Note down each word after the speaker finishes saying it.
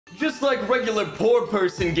Just like regular poor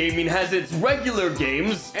person gaming has its regular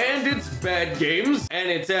games, and its bad games, and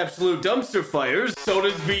its absolute dumpster fires, so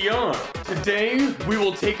does VR. Today, we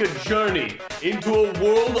will take a journey into a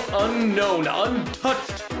world unknown,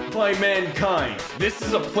 untouched by mankind. This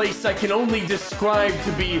is a place I can only describe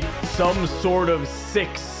to be some sort of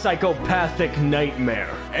sick, psychopathic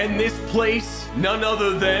nightmare. And this place, none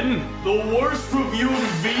other than the worst reviewed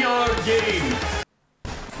VR game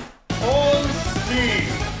on Steam.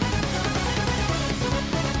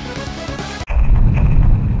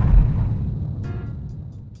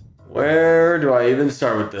 Where do I even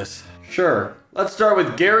start with this? Sure. Let's start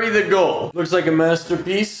with Gary the Goal. Looks like a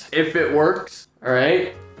masterpiece, if it works. All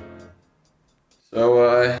right.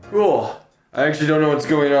 So, cool. I actually don't know what's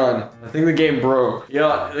going on. I think the game broke.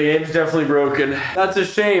 Yeah, the game's definitely broken. That's a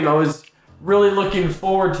shame. I was really looking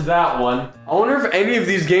forward to that one. I wonder if any of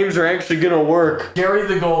these games are actually gonna work. Gary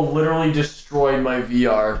the Goal literally destroyed my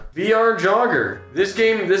VR. VR Jogger. This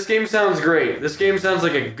game sounds great. This game sounds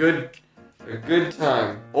like a good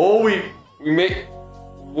time. Oh, we make...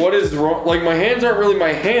 What is wrong? Like, my hands aren't really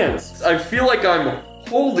my hands. I feel like I'm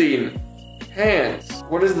holding hands.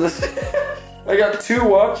 What is this? I got two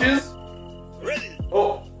watches. Ready.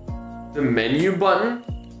 Oh, the menu button?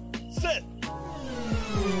 Set.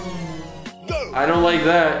 Go. I don't like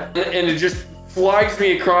that. And it just flies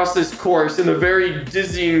me across this course in a very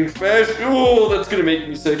dizzying fashion. Oh, that's gonna make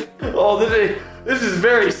me sick. Oh, this is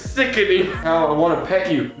very sickening. How I want to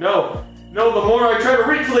pet you. No. No, the more I try to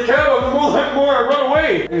reach for the cow, the more I run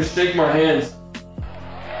away. I'm gonna shake my hands.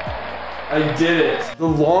 I did it. The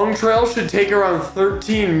long trail should take around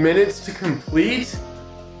 13 minutes to complete.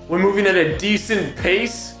 When moving at a decent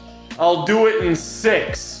pace, I'll do it in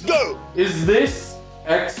 6. Go! Is this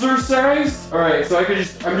exercise? All right, so I'm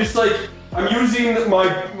using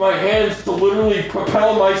my hands to literally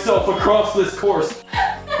propel myself across this course.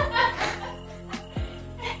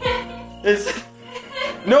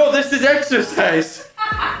 No, this is exercise.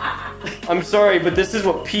 I'm sorry, but this is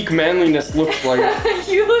what peak manliness looks like.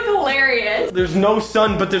 You look hilarious. There's no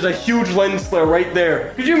sun, but there's a huge lens flare right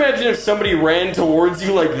there. Could you imagine if somebody ran towards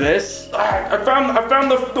you like this? I found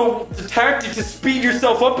the tactic to speed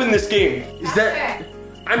yourself up in this game. Is that...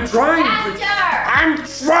 I'm trying. I'm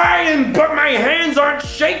trying, but my hands aren't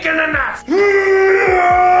shaking enough.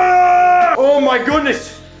 Oh my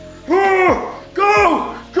goodness. Go!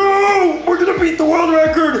 We're gonna beat the world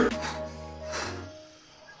record!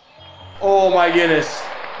 Oh my goodness.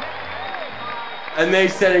 And they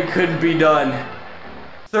said it couldn't be done.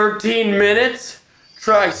 13 minutes?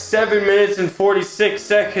 Try 7 minutes and 46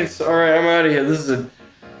 seconds. Alright, I'm out of here.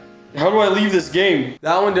 How do I leave this game?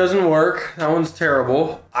 That one doesn't work. That one's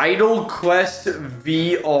terrible. Idle Quest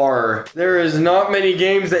VR. There is not many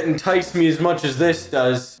games that entice me as much as this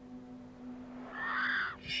does.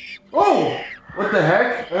 Oh! What the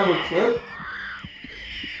heck? I have a clip.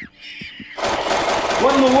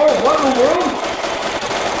 What in the world? What in the world?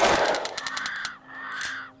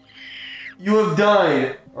 You have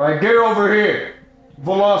died. Alright, get over here,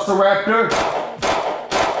 Velociraptor.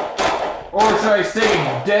 Or should I say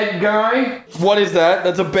dead guy? What is that?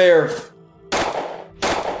 That's a bear.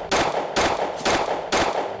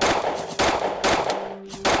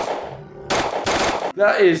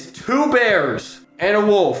 That is 2 bears. And a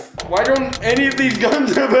wolf. Why don't any of these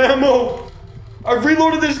guns have ammo? I've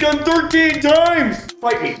reloaded this gun 13 times!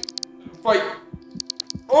 Fight me. Fight.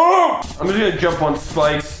 Oh! I'm just gonna jump on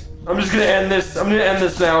spikes. I'm just gonna end this. I'm gonna end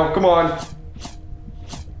this now. Come on.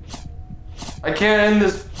 I can't end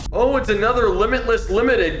this. Oh, it's another Limitless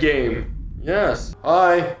Limited game. Yes.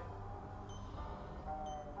 Hi.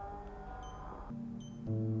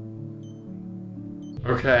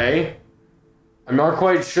 Okay. I'm not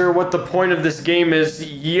quite sure what the point of this game is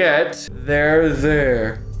yet.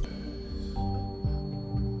 There.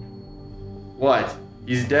 What?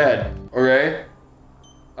 He's dead. Okay.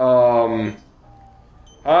 Hi,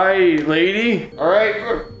 lady. Alright.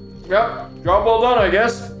 Yep. Job well done, I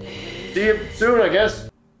guess. See you soon, I guess.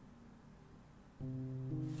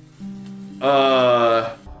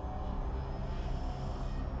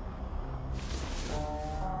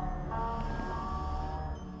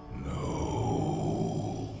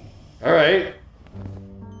 All right.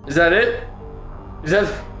 Is that it? Is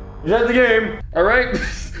that the game? All right.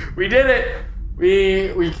 We did it.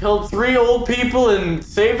 We killed 3 old people and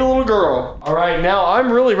saved a little girl. All right, now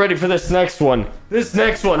I'm really ready for this next one.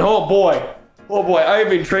 Oh boy. I have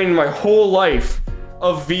been training my whole life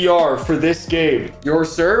of VR for this game. Your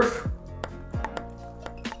serve?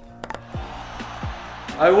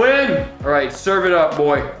 I win. All right, serve it up,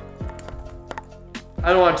 boy. I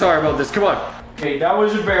don't want to talk about this. Come on. Okay, that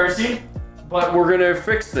was embarrassing. but we're gonna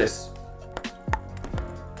fix this.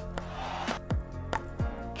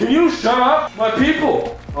 Can you shut up, my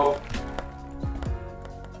people? Oh.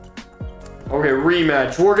 Okay,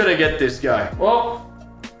 rematch. We're gonna get this guy. Well,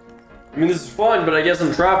 I mean, this is fun, but I guess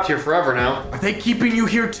I'm trapped here forever now. Are they keeping you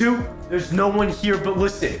here too? There's no one here, but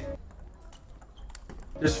listen.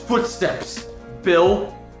 There's footsteps,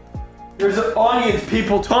 Bill. There's an audience,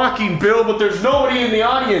 people talking, Bill, but there's nobody in the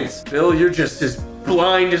audience. Bill, you're just as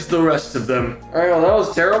blind as the rest of them. All right, well, that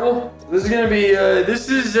was terrible. This is gonna be, this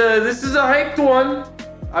is a hyped one.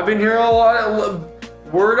 I've been hearing a lot.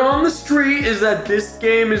 Word on the street is that this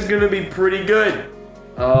game is gonna be pretty good.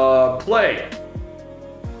 Play.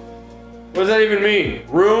 What does that even mean?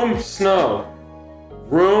 Room, snow.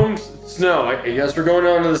 Room, snow. I guess we're going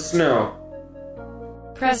on to the snow.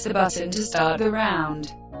 Press the button to start the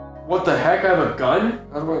round. What the heck? I have a gun?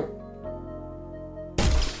 How do I...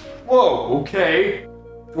 Whoa, okay.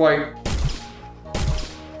 Do I...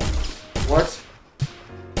 What?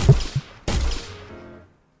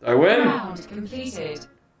 Did I win? Round completed.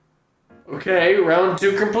 Okay, round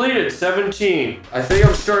 2 completed. 17. I think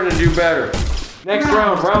I'm starting to do better. Next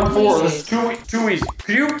round 4. This is too easy.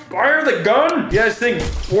 Can you fire the gun? You guys think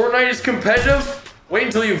Fortnite is competitive? Wait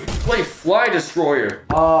until you play Fly Destroyer.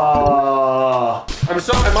 I'm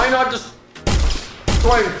sorry, am I not just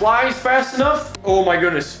throwing flies fast enough? Oh my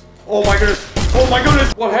goodness. Oh my goodness. Oh my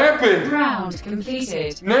goodness. What happened? Round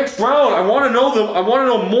completed. Next round, I want to know I want to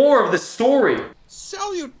know more of the story.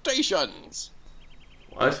 Salutations!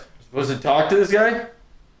 What? Supposed to talk to this guy?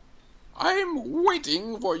 I'm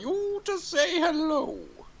waiting for you to say hello.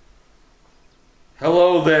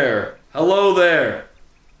 Hello there. Hello there.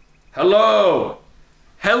 Hello.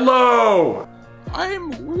 Hello.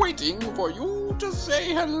 I'm waiting for you to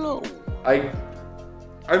say hello.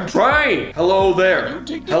 I'm trying. Hello there. You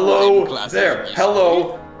take the Hello crime classes there. recently?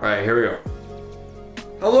 Hello. All right, here we go.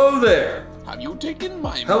 Hello there. Have you taken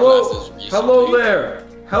my Hello. classes recently? Hello there.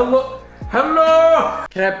 Hello. Hello.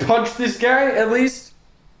 Can I punch this guy at least?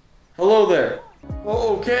 Hello there. Well,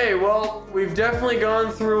 okay, well, we've definitely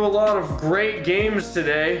gone through a lot of great games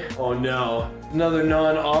today. Oh no, another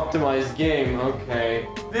non-optimized game, okay.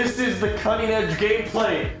 This is the cutting-edge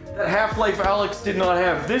gameplay that Half-Life Alyx did not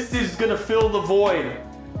have. This is gonna fill the void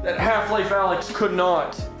that Half-Life Alyx could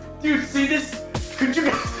not. Do you see this? Could you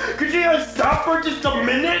guys stop for just a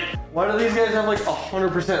minute? Why do these guys have like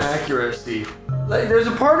 100% accuracy? Like, there's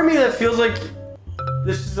a part of me that feels like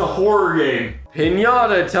this is a horror game.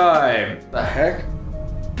 Pinata time. The heck?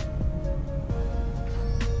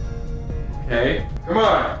 Okay. Come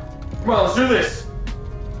on. Come on, let's do this.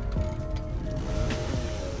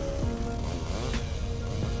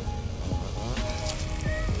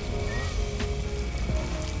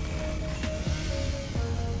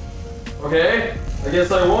 Okay. I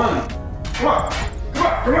guess I won. Come on. Come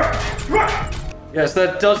on. Come on. Come on. Yes,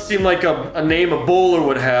 that does seem like a name a bowler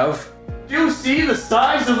would have. Do you see the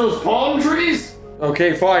size of those palm trees?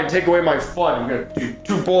 Okay, fine. Take away my fun. I'm gonna do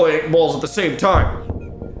 2 bowling balls at the same time.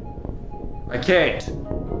 I can't.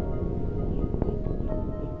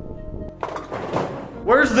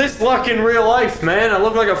 Where's this luck in real life, man? I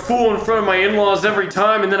look like a fool in front of my in-laws every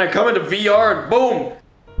time, and then I come into VR and boom.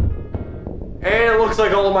 And it looks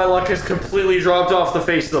like all of my luck has completely dropped off the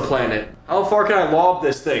face of the planet. How far can I lob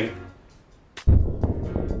this thing?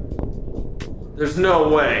 There's no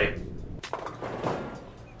way.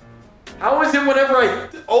 How is it whenever I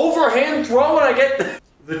overhand throw and I get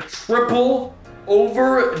the triple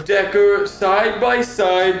over-decker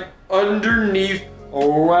side-by-side underneath,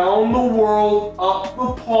 around the world, up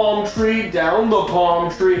the palm tree, down the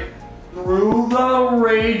palm tree, through the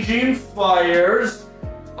raging fires,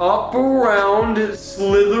 up around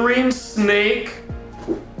slithering snake,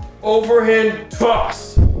 overhand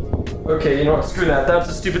toss. Okay, you know what? Screw that. That was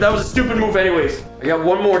a stupid move anyways. I got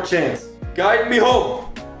one more chance. Guide me home.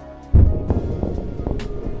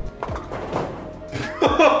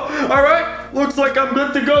 All right. Looks like I'm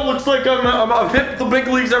good to go. Looks like I've hit the big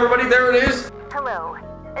leagues, everybody. There it is. Hello,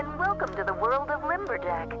 and welcome to the world of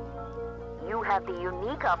Limberjack. You have the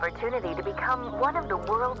unique opportunity to become one of the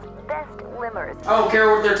world's best limbers. I don't care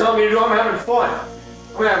what they're telling me to do. I'm having fun.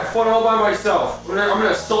 I'm gonna have fun all by myself. I'm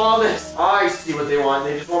gonna saw this. I see what they want.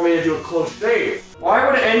 They just want me to do a close shave. Why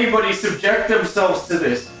would anybody subject themselves to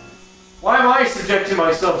this? Why am I subjecting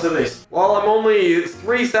myself to this? Well, I'm only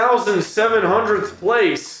 3,700th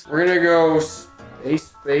place. We're gonna go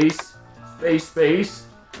space,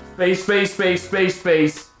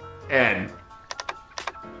 N.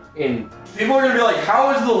 In. People are gonna be like,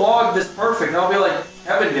 how is the log this perfect? And I'll be like,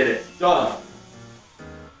 Kevin did it. Done.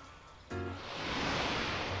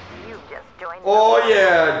 You've just joined Oh the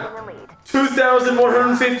yeah. elite.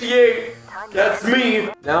 2,158. That's me.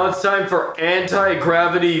 Now it's time for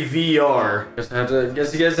anti-gravity VR.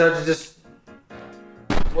 Guess you guys have to just...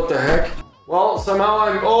 What the heck? Well,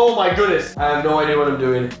 somehow oh my goodness. I have no idea what I'm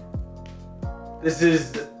doing. This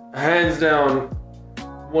is hands down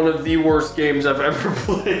one of the worst games I've ever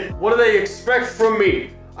played. What do they expect from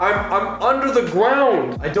me? I'm under the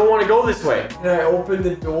ground. I don't want to go this way. Can I open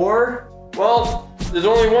the door? Well, there's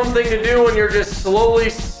only one thing to do when you're just slowly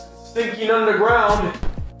sinking underground.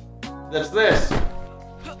 That's this.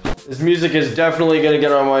 This music is definitely gonna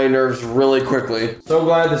get on my nerves really quickly. So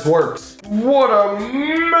glad this works. What a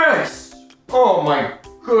mess! Oh my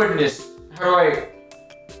goodness.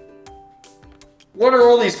 What are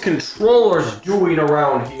all these controllers doing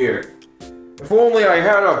around here? If only I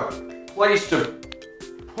had a place to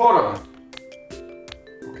put them.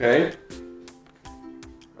 Okay.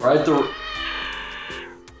 Right through.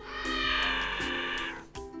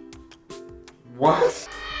 What?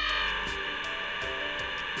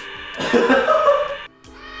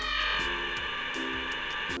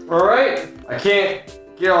 Alright, I can't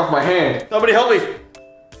get off my hand. Somebody help me!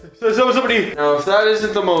 Somebody! Now, if that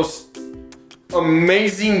isn't the most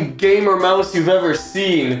amazing gamer mouse you've ever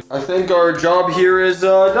seen, I think our job here is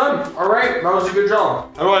done. Alright, that was a good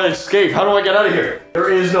job. How do I escape? How do I get out of here?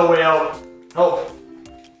 There is no way out. Help!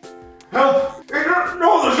 Help!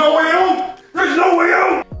 No, there's no way out! There's no way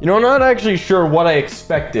out! You know, I'm not actually sure what I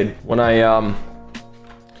expected when I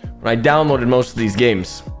downloaded most of these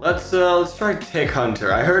games. Let's try Tick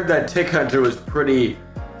Hunter. I heard that Tick Hunter was pretty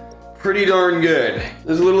darn good.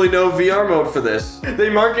 There's literally no VR mode for this. They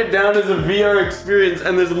mark it down as a VR experience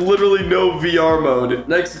and there's literally no VR mode.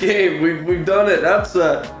 Next game, we've done it. That's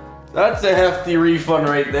a hefty refund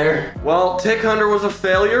right there. Well, Tick Hunter was a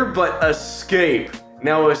failure, but Escape.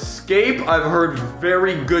 Now Escape, I've heard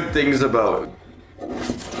very good things about.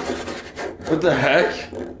 What the heck?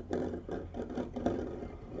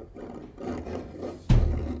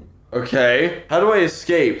 Okay, how do I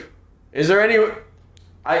escape? Is there any...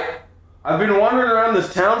 I've been wandering around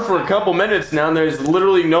this town for a couple minutes now and there's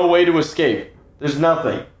literally no way to escape. There's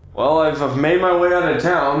nothing. Well, I've made my way out of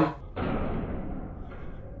town.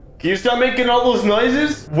 Can you stop making all those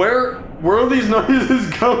noises? Where are these noises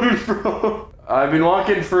coming from? I've been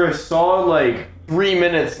walking for a solid like 3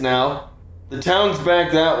 minutes now. The town's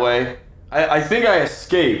back that way. I think I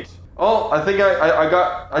escaped. Oh, I think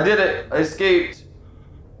I did it. I escaped.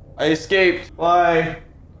 I escaped. Bye.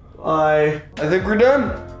 Bye. I think we're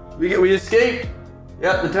done. We escaped.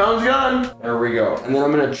 Yep, the town's gone. There we go. And then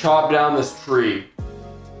I'm gonna chop down this tree.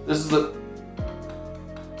 This is the...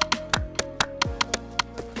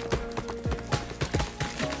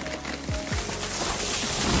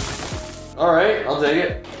 All right, I'll take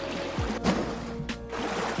it.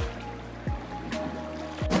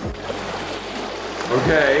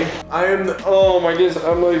 Okay. Oh my goodness,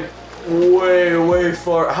 I'm like way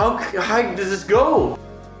far. How high does this go?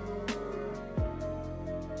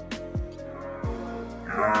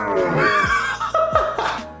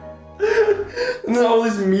 And then all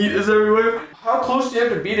this meat is everywhere. How close do you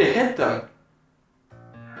have to be to hit them?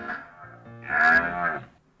 I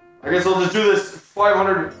guess I'll just do this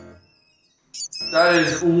 500. That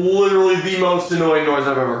is literally the most annoying noise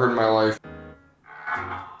I've ever heard in my life.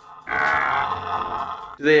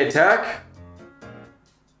 Do they attack?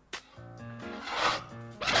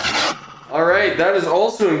 Alright, that is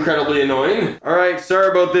also incredibly annoying. Alright, sorry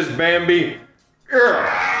about this, Bambi.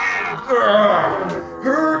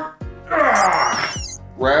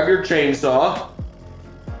 Grab your chainsaw.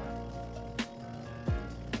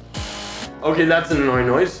 Okay, that's an annoying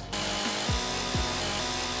noise.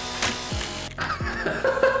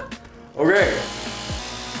 Okay.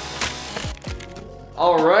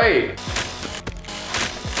 All right.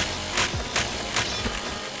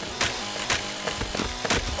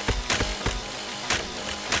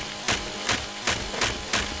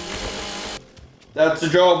 That's a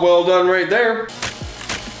job well done right there.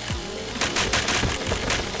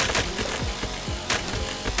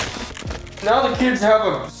 Now the kids have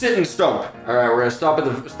a sitting stump. All right, we're gonna stop at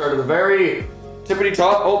the start of the very tippity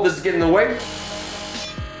top. Oh, this is getting in the way.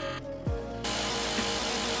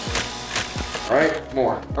 All right,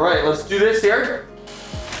 more. All right, let's do this here.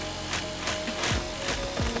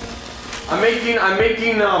 I'm making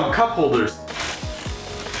cup holders.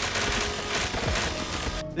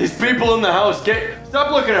 These people in the house,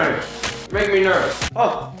 stop looking at me. You make me nervous.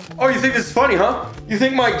 Oh, you think this is funny, huh? You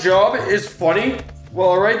think my job is funny? Well,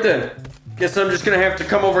 all right then. Guess I'm just gonna have to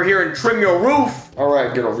come over here and trim your roof. All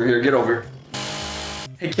right, get over here, get over here.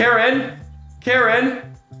 Hey, Karen,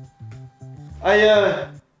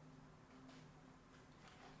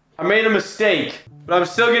 I made a mistake, but I'm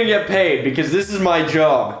still gonna get paid because this is my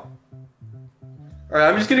job. All right,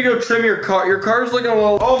 I'm just gonna go trim your car. Your car's looking a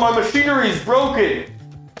little... Oh, my machinery is broken.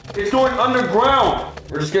 It's going underground.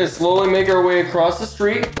 We're just gonna slowly make our way across the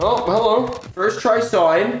street. Oh, hello. First try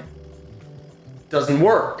sawing. Doesn't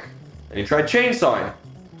work. Then you try chainsawing.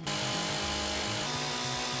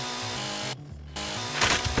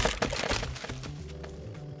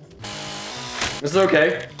 This is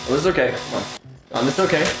okay. Oh, this is okay. Come on. Come on, this is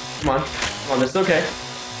okay. Come on. Come on, this is okay.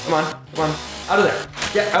 Come on. Come on. Out of there.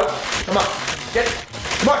 Get out. Come on.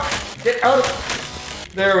 Come on. Get out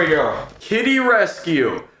of... There we go. Kitty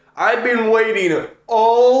rescue. I've been waiting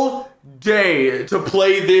all day to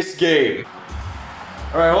play this game.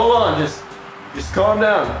 All right, hold on. Just calm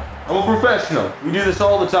down. I'm a professional. We do this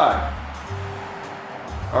all the time.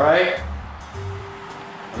 All right.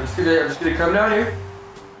 I'm just gonna come down here.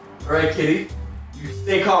 All right, Kitty. You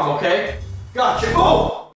stay calm, okay? Gotcha.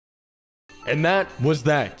 Oh! And that was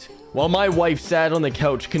that. While my wife sat on the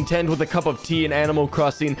couch, content with a cup of tea and Animal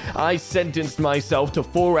Crossing, I sentenced myself to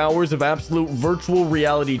 4 hours of absolute virtual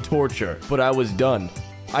reality torture. But I was done.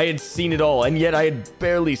 I had seen it all, and yet I had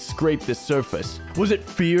barely scraped the surface. Was it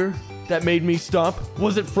fear that made me stop?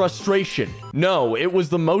 Was it frustration? No, it was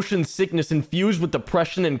the motion sickness infused with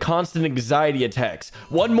depression and constant anxiety attacks.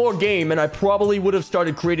 One more game and I probably would have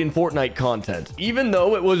started creating Fortnite content. Even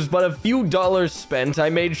though it was but a few dollars spent, I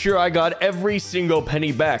made sure I got every single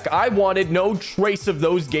penny back. I wanted no trace of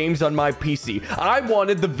those games on my PC. I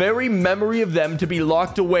wanted the very memory of them to be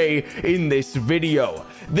locked away in this video.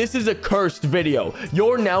 This is a cursed video.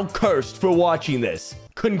 You're now cursed for watching this.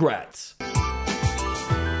 Congrats.